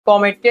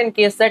Comedk and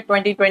KSET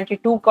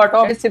 2022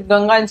 cutoff is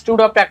Siddhganga Institute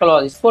of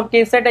Technology. For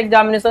KSET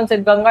examination,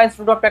 Siddhganga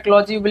Institute of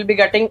Technology will be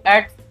getting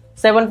at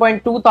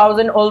 7.2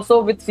 thousand,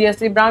 also with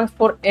CSE branch.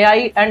 For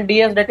AI and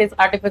DS, that is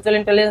Artificial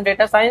Intelligence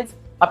Data Science,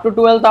 up to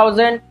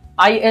 12,000.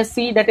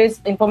 ISC, that is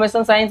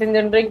Information Science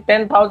Engineering,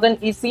 10,000.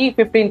 EC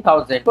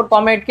 15,000. For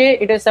Comedk,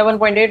 it is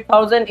 7.8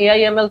 thousand.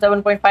 AIML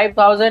 7.5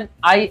 thousand.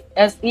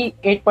 ISE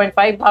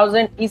 8.5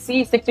 thousand.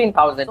 EC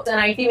 16,000.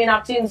 NIT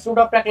Meenakshi Institute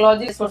of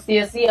Technology for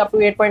CSE up to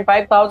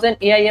 8.5 thousand.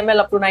 AIML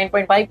up to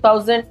 9.5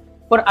 thousand.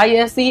 For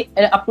ISC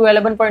up to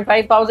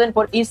 11.5 thousand.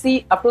 For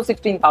EC up to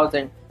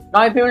 16,000.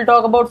 Now, if you will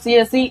talk about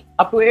CSE,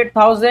 up to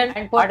 8,000,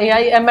 and for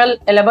AIML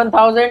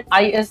 11,000,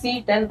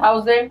 ISC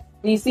 10,000,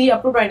 EC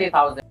up to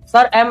 20,000.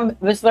 Sir M.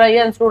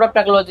 Visvaraya Institute of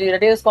Technology,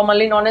 that is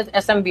commonly known as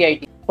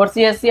SMVIT. For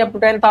CSE up to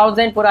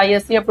 10,000, for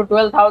ISC up to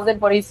 12,000,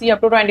 for EC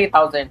up to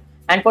 20,000.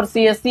 And for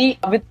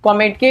CSE with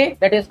Comedk,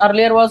 that is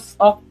earlier was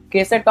of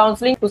KSET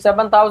counseling, to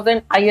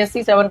 7,000,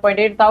 ISC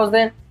 7.8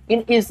 thousand,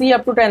 in EC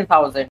up to 10,000.